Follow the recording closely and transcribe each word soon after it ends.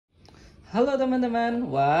Halo teman-teman,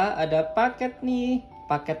 wah ada paket nih.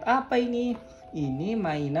 Paket apa ini? Ini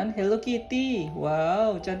mainan Hello Kitty.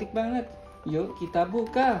 Wow, cantik banget. Yuk kita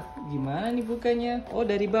buka. Gimana nih bukanya? Oh,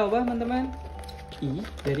 dari bawah teman-teman. Ih,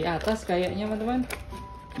 dari atas kayaknya teman-teman.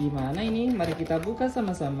 Gimana ini? Mari kita buka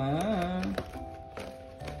sama-sama.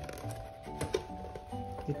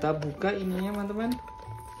 Kita buka ininya teman-teman.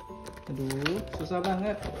 Aduh, susah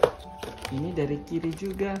banget. Ini dari kiri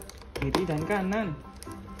juga, kiri dan kanan.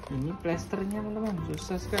 Ini plesternya teman-teman,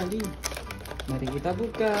 susah sekali. Mari kita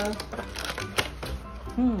buka.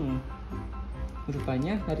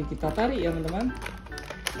 Rupanya mari kita tarik ya teman-teman.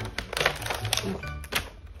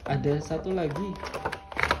 Ada satu lagi.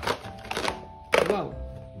 Wow,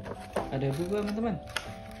 ada dua teman-teman.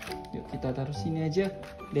 Yuk kita taruh sini aja.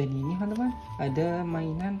 Dan ini teman-teman, ada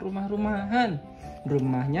mainan rumah-rumahan.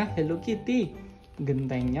 Rumahnya Hello Kitty.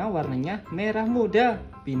 Gentengnya warnanya merah muda,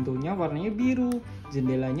 pintunya warnanya biru,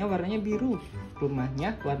 jendelanya warnanya biru,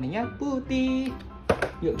 rumahnya warnanya putih.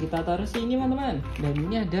 Yuk kita taruh sini teman-teman. Dan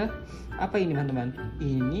ini ada apa ini teman-teman?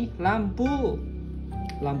 Ini lampu.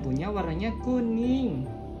 Lampunya warnanya kuning.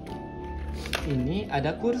 Ini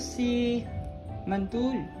ada kursi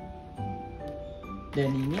mantul.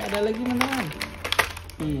 Dan ini ada lagi teman-teman.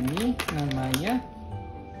 Ini namanya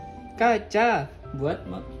kaca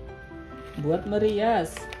buat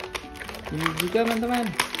merias. Ini juga teman-teman.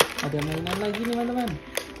 Ada mainan lagi nih teman-teman.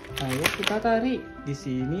 Ayo kita tarik. Di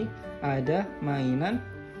sini ada mainan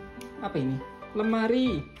apa ini?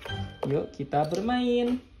 Lemari. Yuk kita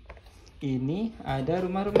bermain. Ini ada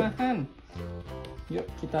rumah-rumahan. Yuk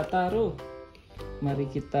kita taruh. Mari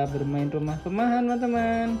kita bermain rumah-rumahan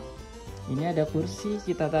teman-teman. Ini ada kursi,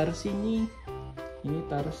 kita taruh sini. Ini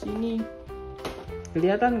taruh sini.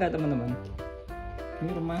 Kelihatan nggak teman-teman?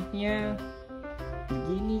 Ini rumahnya.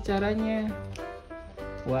 Begini caranya.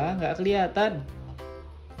 Wah, nggak kelihatan.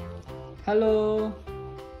 Halo.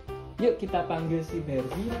 Yuk kita panggil si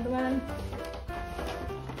Barbie, teman-teman.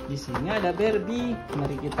 Di sini ada Barbie.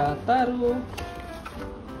 Mari kita taruh.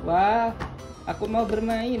 Wah, aku mau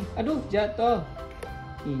bermain. Aduh, jatuh.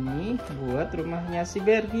 Ini buat rumahnya si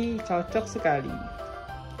Barbie. Cocok sekali.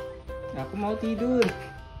 Aku mau tidur.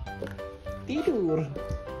 Tidur.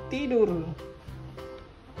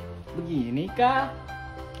 Begini kah?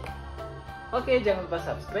 Oke, jangan lupa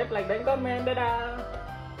subscribe, like, dan komen. Dadah!